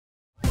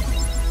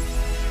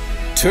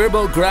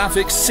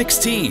TurboGrafx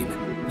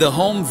 16, the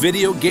home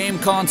video game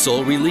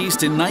console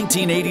released in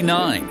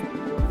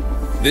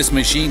 1989. This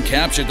machine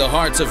captured the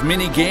hearts of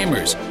many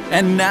gamers,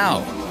 and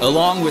now,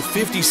 along with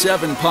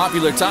 57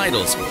 popular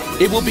titles,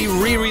 it will be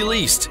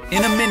re-released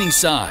in a mini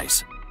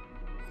size.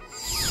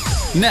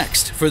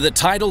 Next, for the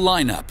title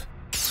lineup.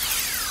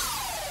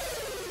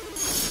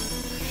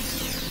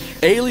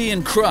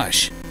 Alien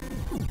Crush,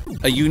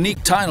 a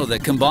unique title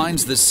that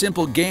combines the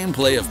simple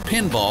gameplay of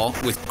pinball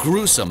with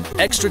gruesome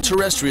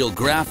extraterrestrial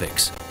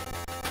graphics.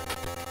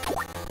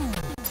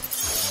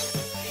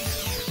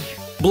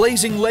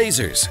 Blazing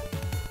Lasers,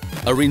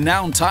 a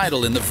renowned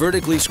title in the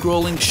vertically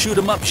scrolling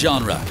shoot-'em-up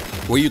genre,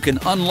 where you can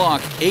unlock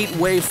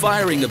 8-way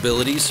firing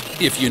abilities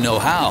if you know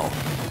how.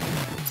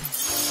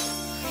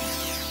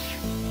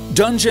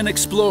 Dungeon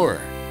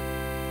Explorer,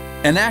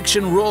 an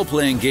action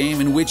role-playing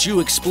game in which you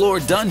explore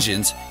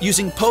dungeons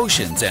using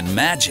potions and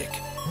magic.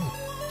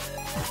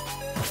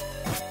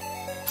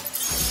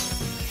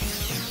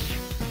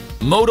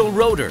 Moto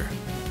Rotor.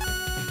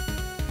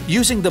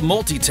 Using the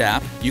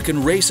multi-tap, you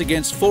can race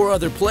against 4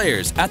 other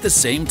players at the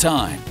same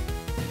time.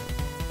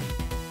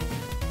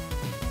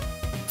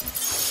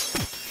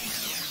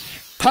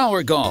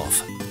 Power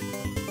Golf.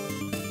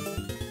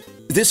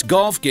 This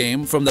golf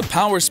game from the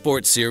Power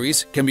Sports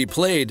series can be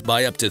played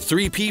by up to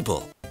 3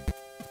 people.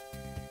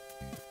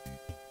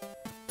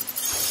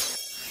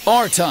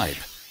 R-Type.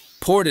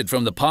 Ported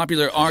from the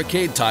popular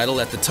arcade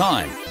title at the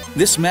time,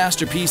 this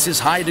masterpiece's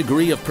high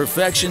degree of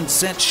perfection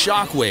sent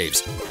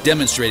shockwaves,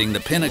 demonstrating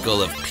the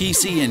pinnacle of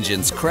PC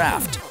Engine's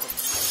craft.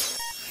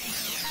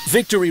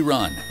 Victory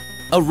Run,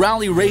 a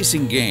rally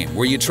racing game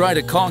where you try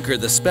to conquer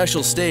the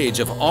special stage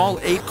of all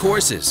 8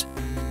 courses.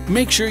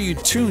 Make sure you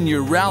tune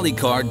your rally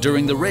car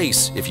during the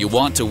race if you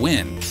want to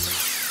win.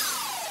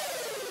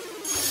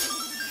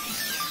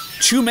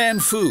 Chu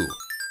Man Fu.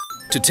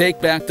 To take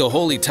back the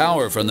Holy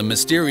Tower from the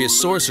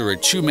mysterious sorcerer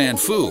Chu Man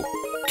Fu,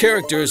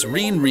 characters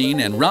Rin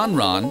Rin and Ran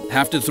Ran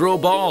have to throw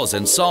balls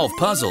and solve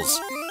puzzles.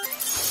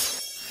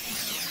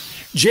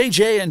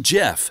 JJ and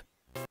Jeff,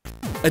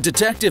 a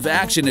detective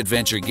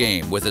action-adventure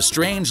game with a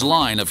strange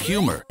line of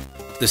humor.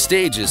 The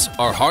stages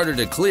are harder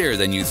to clear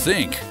than you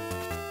think.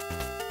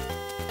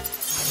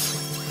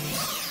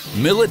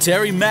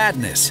 Military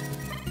Madness.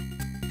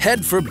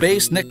 Head for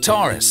base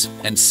Nectaris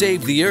and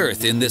save the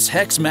Earth in this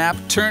hex map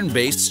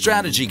turn-based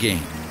strategy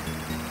game.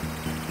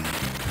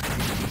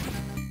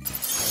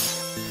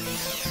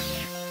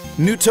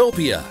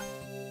 Newtopia,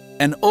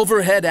 an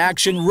overhead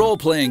action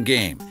role-playing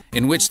game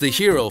in which the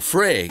hero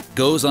Frey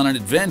goes on an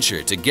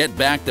adventure to get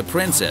back the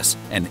princess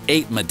and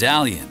 8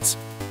 medallions.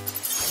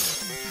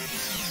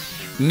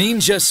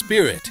 Ninja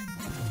Spirit,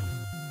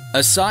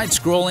 a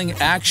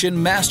side-scrolling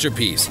action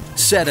masterpiece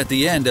set at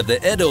the end of the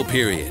Edo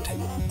period.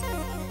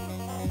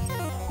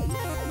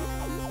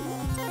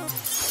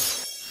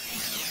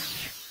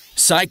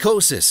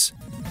 Psychosis.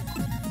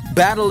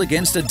 Battle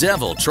against a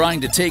devil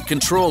trying to take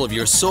control of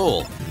your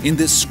soul in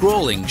this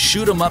scrolling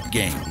shoot-'em-up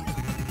game.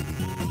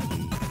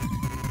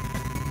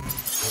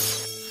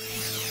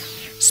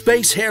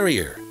 Space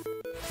Harrier,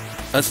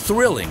 a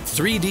thrilling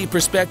 3D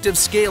perspective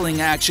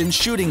scaling action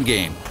shooting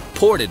game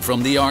ported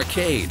from the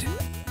arcade.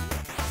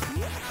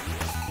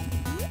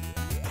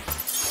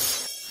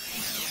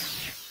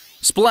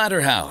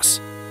 Splatterhouse.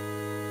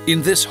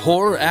 In this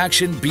horror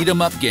action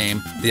beat-'em-up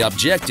game, the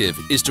objective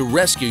is to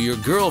rescue your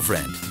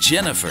girlfriend,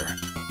 Jennifer.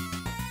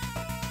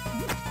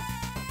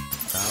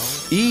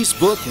 Ys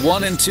Book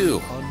 1 and 2.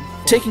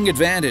 Taking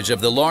advantage of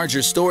the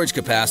larger storage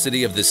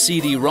capacity of the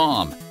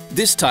CD-ROM,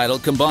 this title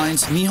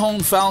combines Nihon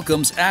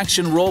Falcom's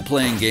action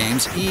role-playing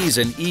games Ys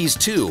and Ys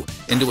 2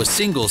 into a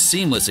single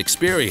seamless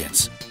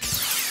experience.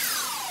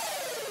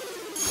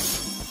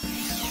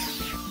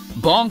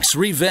 Bonk's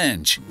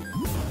Revenge.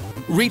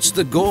 Reach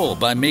the goal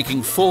by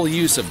making full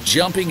use of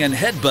jumping and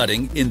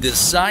headbutting in this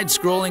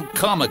side-scrolling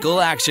comical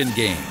action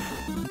game.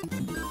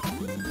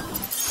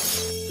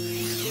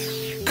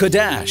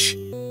 Kadash.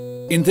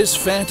 In this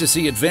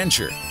fantasy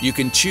adventure, you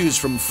can choose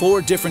from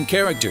 4 different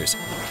characters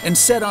and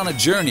set on a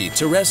journey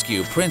to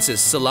rescue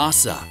Princess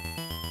Salasa.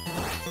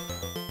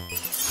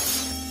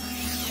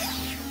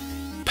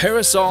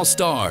 Parasol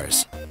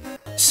Stars.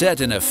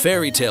 Set in a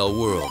fairy tale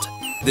world,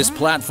 this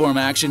platform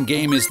action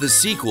game is the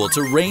sequel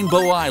to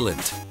Rainbow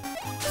Island.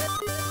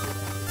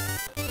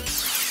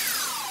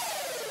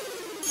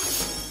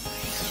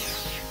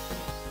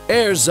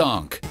 Air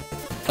Zonk,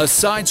 a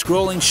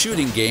side-scrolling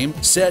shooting game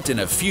set in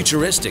a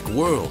futuristic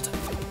world.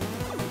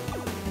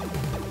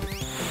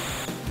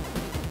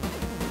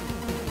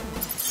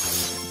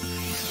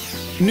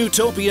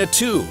 Newtopia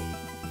 2,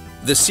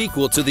 the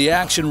sequel to the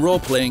action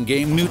role-playing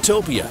game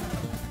Newtopia,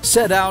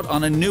 set out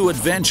on a new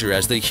adventure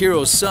as the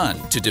hero's son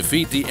to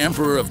defeat the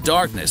Emperor of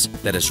Darkness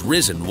that has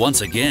risen once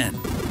again.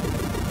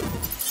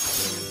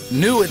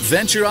 New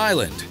Adventure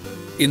Island.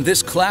 In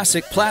this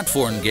classic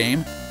platform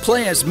game,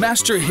 play as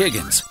Master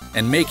Higgins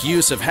and make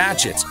use of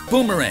hatchets,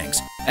 boomerangs,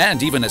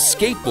 and even a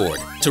skateboard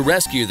to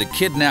rescue the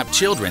kidnapped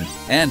children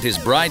and his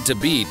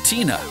bride-to-be,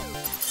 Tina.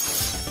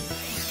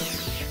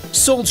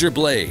 Soldier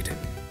Blade.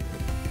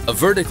 a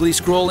vertically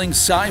scrolling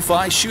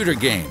sci-fi shooter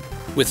game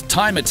with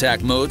time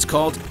attack modes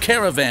called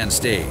Caravan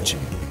Stage.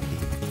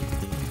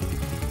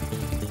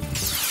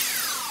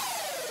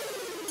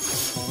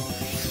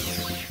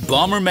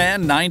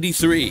 Bomberman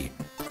 93,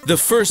 the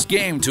first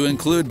game to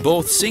include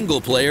both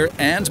single-player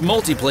and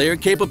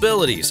multiplayer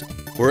capabilities,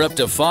 where up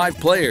to 5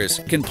 players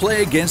can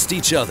play against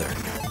each other.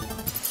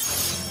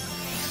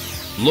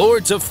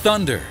 Lords of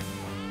Thunder.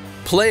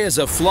 Play as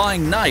a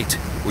flying knight,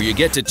 where you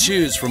get to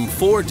choose from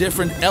 4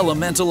 different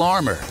elemental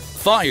armor: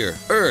 fire,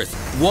 earth,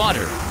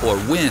 water, or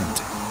wind.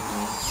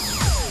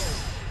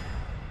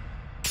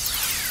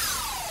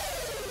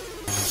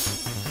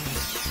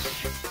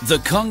 The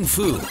Kung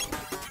Fu.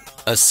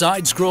 A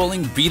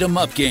side-scrolling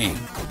beat-em-up game,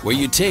 where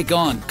you take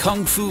on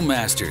Kung Fu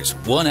masters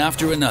one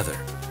after another.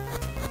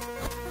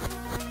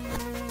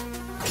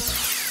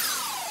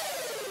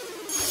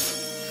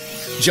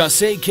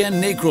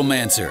 Jaseiken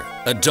Necromancer,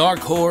 a dark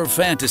horror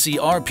fantasy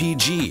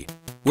RPG,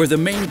 where the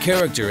main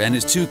character and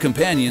his 2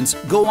 companions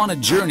go on a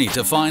journey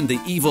to find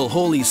the evil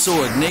holy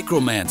sword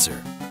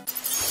Necromancer.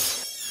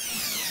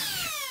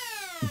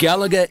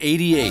 Galaga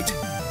 88.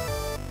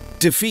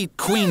 Defeat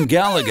Queen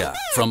Galaga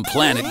from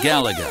planet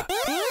Galaga.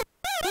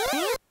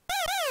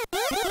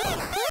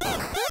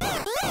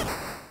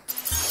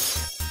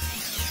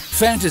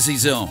 Fantasy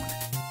Zone,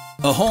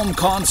 a home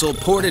console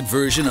ported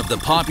version of the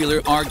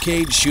popular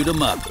arcade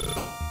shoot-'em-up.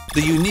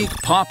 The unique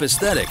pop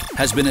aesthetic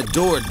has been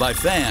adored by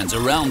fans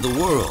around the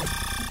world.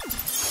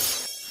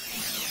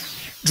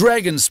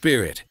 Dragon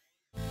Spirit,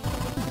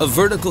 a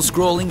vertical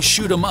scrolling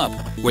shoot-'em-up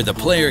where the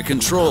player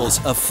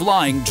controls a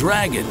flying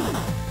dragon.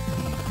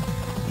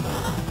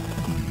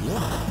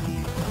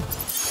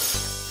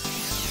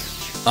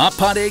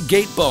 Appare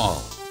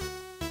Gateball,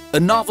 a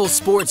novel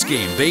sports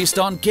game based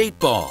on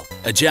gateball,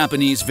 a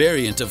Japanese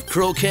variant of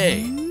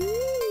croquet.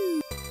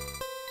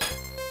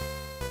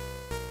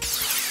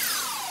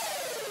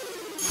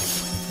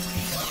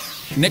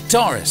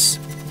 Nectaris,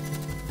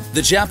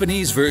 the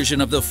Japanese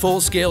version of the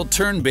full-scale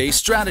turn-based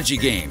strategy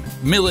game,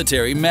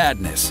 Military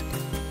Madness.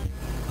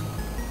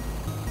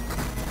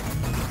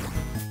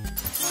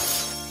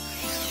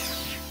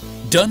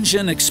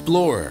 Dungeon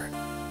Explorer,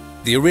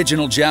 the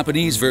original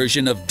Japanese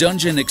version of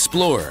Dungeon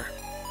Explorer.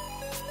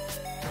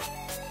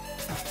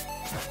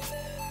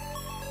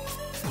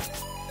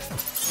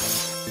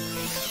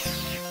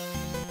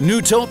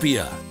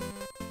 Newtopia,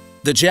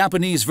 the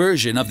Japanese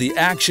version of the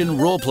action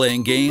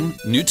role-playing game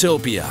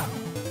Newtopia.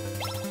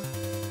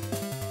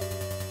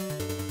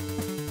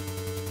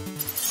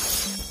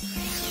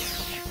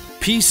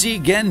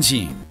 PC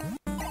Genjin.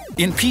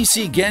 In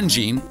PC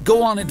Genjin,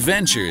 go on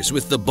adventures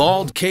with the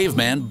bald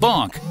caveman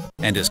Bonk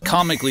and his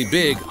comically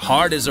big,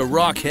 hard as a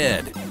rock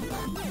head.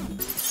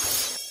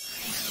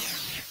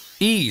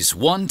 Ys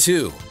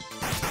 1-2.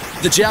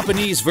 The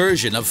Japanese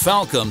version of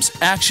Falcom's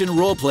action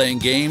role-playing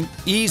game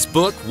Ys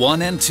Book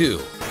 1 and 2.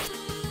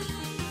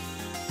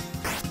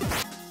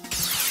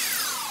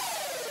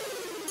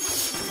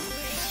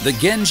 The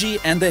Genji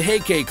and the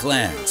Heike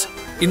clans.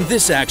 In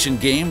this action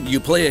game, you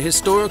play a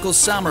historical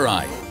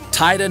samurai,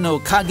 Taira no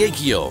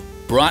Kagekyo,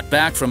 brought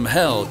back from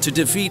hell to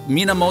defeat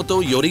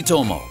Minamoto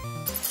Yoritomo.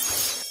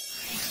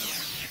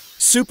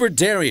 Super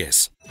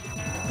Darius,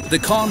 the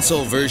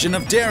console version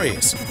of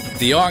Darius,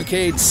 the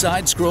arcade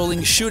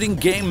side-scrolling shooting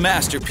game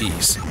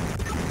masterpiece.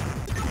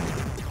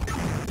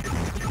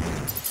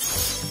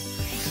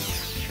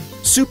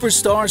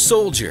 Superstar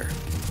Soldier,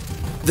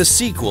 the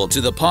sequel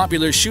to the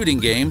popular shooting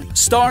game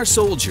Star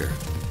Soldier.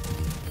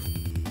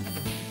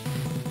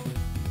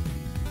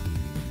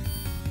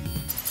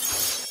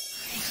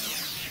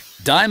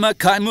 Daima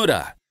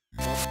Kaimura,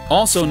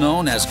 also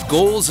known as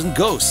Ghouls and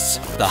Ghosts,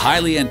 the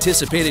highly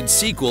anticipated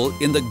sequel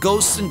in the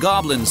Ghosts and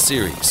Goblins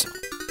series.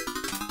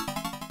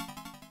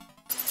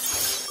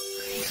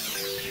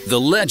 The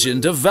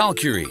Legend of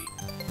Valkyrie.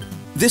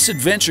 This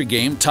adventure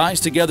game ties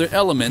together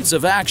elements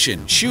of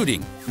action,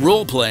 shooting,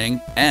 role-playing,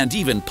 and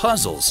even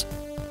puzzles.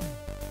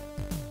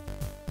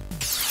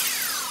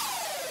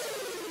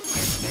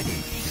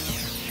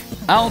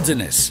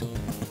 Aldenus,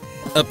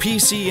 a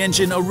PC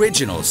Engine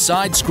original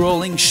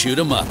side-scrolling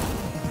shoot-'em-up.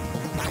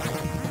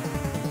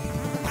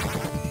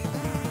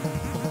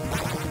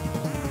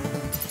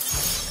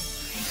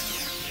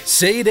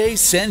 Seirei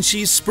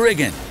Senshi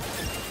Spriggan,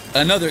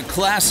 another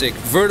classic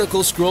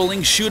vertical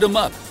scrolling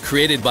shoot-'em-up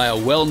created by a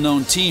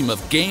well-known team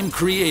of game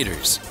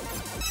creators.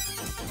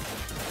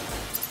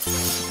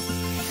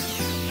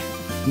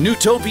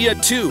 Newtopia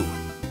 2,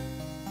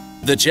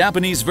 the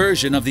Japanese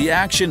version of the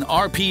action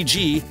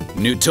RPG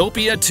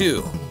Newtopia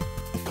 2.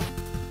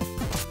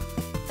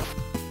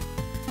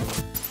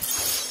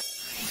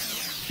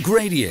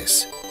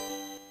 Gradius,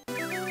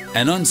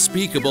 an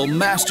unspeakable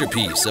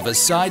masterpiece of a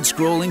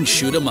side-scrolling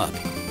shoot-'em-up.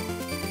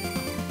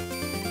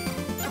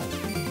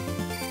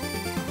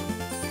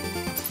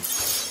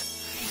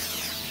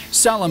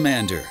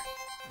 Salamander.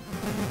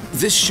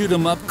 This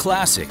shoot-'em-up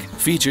classic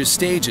features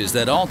stages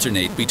that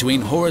alternate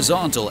between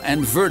horizontal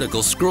and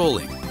vertical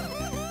scrolling.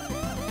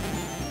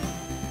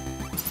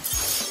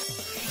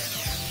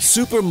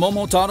 Super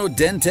Momotaro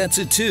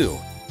Dentetsu 2,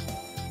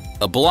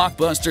 a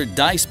blockbuster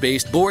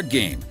dice-based board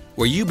game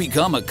where you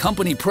become a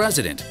company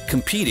president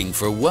competing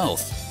for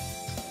wealth.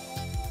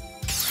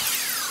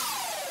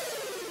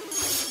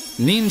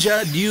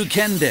 Ninja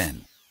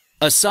Ryukenden,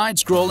 a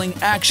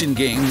side-scrolling action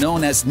game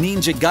known as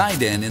Ninja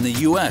Gaiden in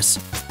the US,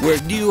 where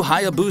Ryu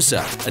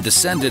Hayabusa, a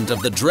descendant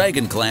of the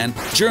Dragon Clan,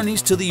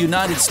 journeys to the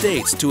United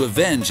States to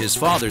avenge his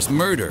father's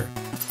murder.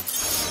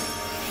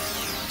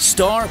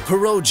 Star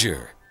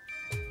Piroger.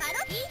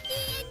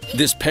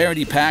 This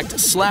parody-packed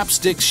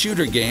slapstick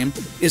shooter game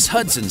is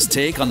Hudson's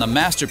take on the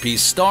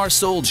masterpiece Star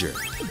Soldier.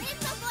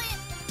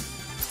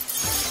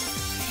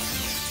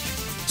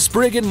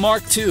 Spriggan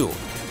Mark II,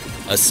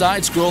 a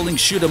side-scrolling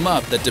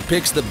shoot-'em-up that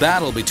depicts the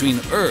battle between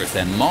Earth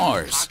and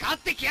Mars.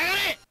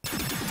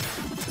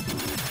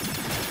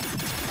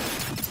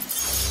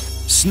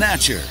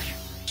 Snatcher,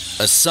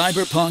 a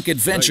cyberpunk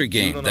adventure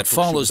game that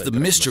follows the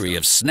mystery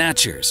of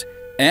Snatchers,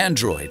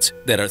 androids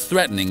that are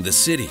threatening the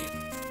city.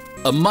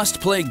 A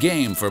must-play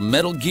game for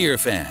Metal Gear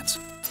fans.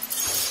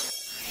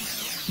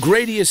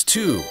 Gradius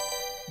 2,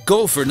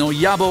 Gopher no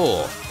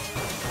Yabo.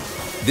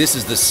 This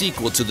is the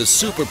sequel to the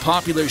super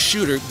popular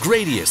shooter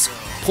Gradius,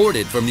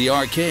 ported from the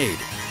arcade.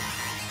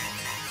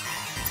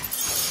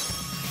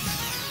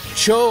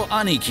 Cho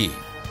Aniki,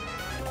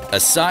 a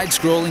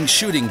side-scrolling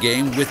shooting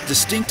game with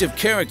distinctive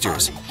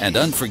characters and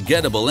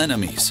unforgettable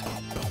enemies.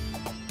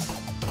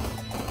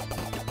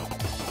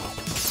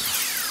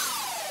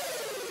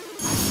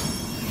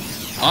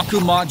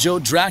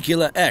 Akumajo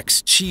Dracula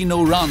X Chi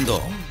no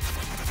Rando,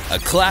 a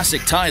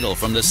classic title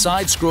from the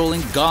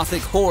side-scrolling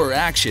gothic horror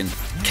action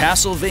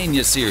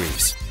Castlevania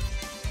series.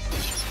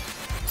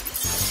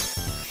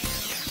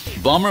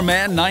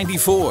 Bomberman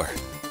 94,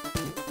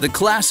 the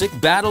classic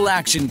battle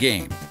action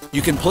game.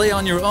 You can play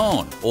on your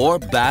own or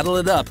battle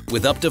it up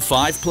with up to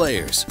 5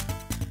 players.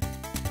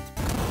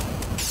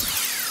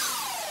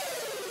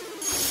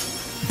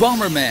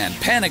 Bomberman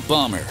Panic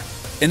Bomber,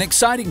 an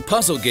exciting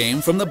puzzle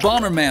game from the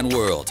Bomberman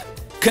world.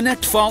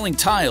 Connect falling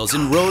tiles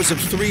in rows of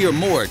 3 or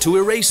more to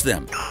erase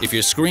them. If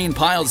your screen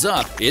piles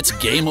up, it's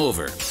game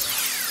over.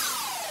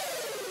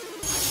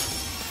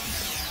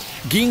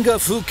 Ginga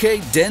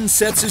Fuke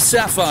Densetsu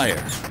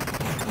Sapphire,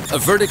 a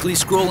vertically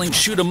scrolling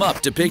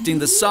shoot-'em-up depicting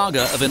the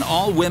saga of an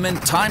all-women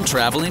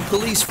time-traveling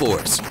police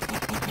force.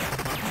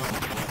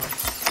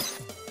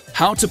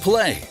 How to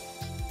play.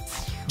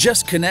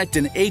 Just connect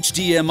an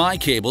HDMI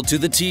cable to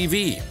the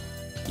TV.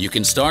 You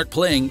can start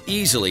playing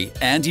easily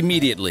and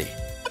immediately.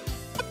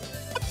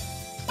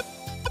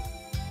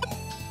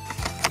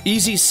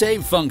 Easy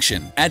save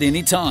function at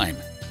any time.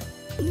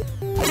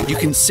 You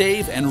can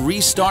save and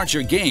restart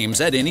your games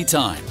at any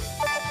time.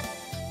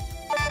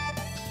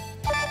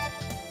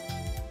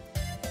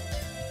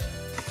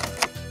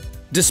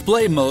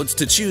 Display modes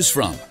to choose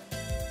from.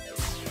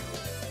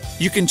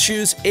 You can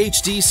choose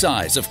HD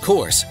size, of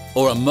course,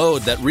 or a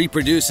mode that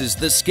reproduces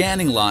the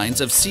scanning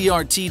lines of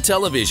CRT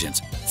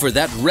televisions for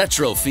that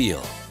retro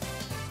feel.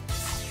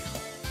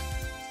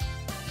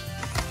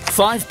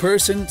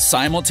 5-person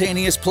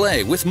simultaneous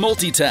play with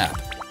multi-tap.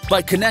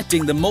 By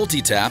connecting the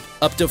multi-tap,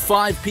 up to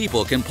 5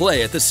 people can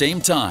play at the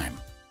same time.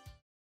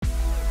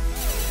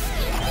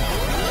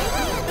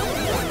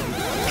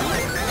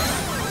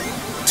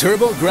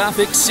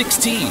 TurboGrafx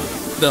 16,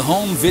 the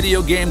home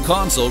video game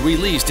console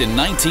released in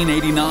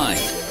 1989.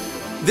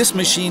 This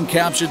machine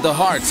captured the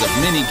hearts of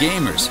many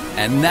gamers,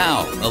 and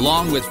now,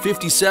 along with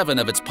 57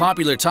 of its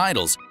popular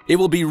titles, it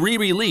will be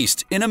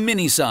re-released in a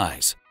mini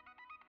size.